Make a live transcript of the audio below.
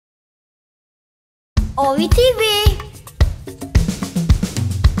Owie TV.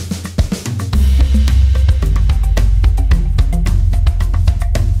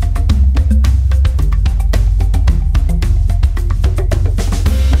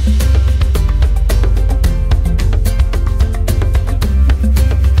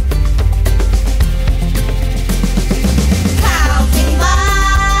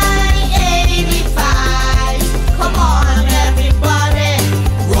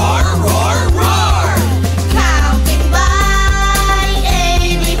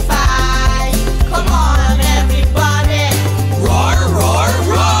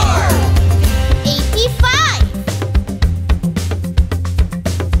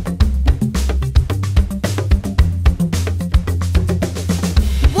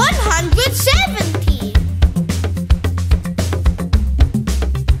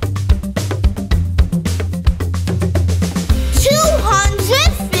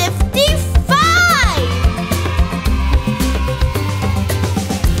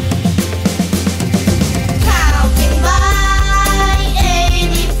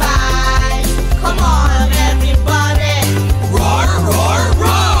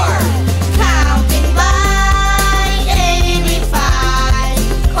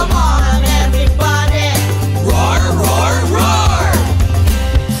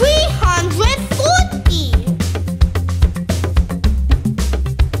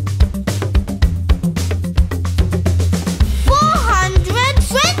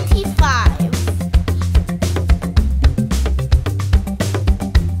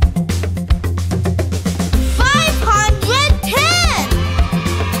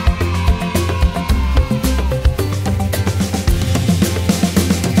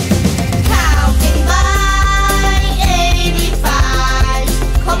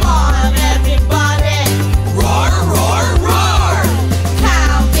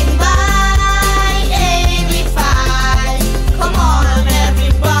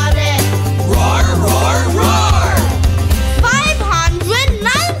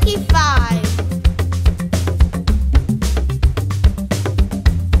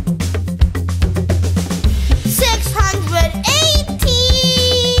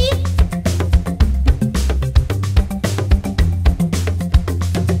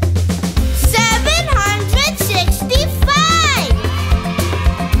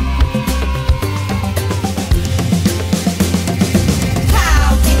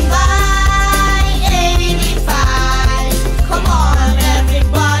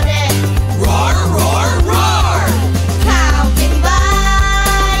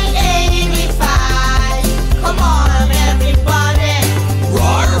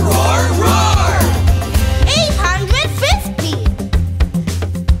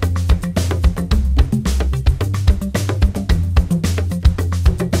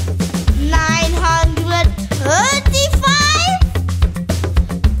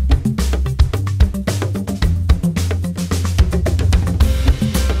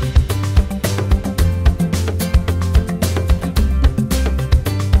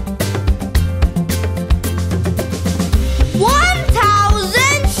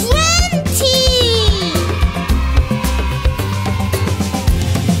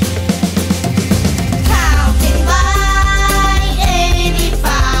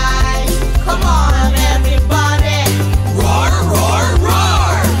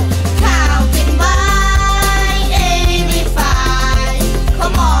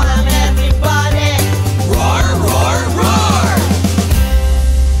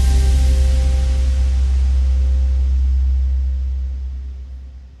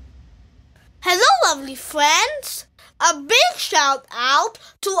 Lovely friends, a big shout out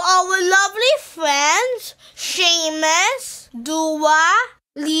to our lovely friends Seamus, Dua,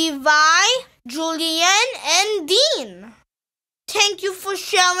 Levi, Julian, and Dean. Thank you for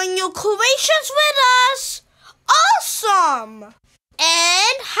sharing your creations with us. Awesome!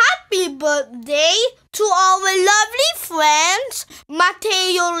 And happy birthday to our lovely friends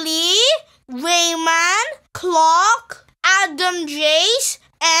Mateo Lee, Raymond, Clark, Adam Jace,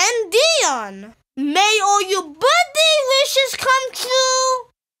 and Dion. May all your birthday wishes come true.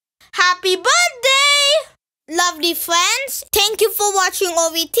 Happy birthday! Lovely friends, thank you for watching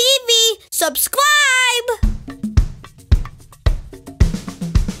Owie TV. Subscribe!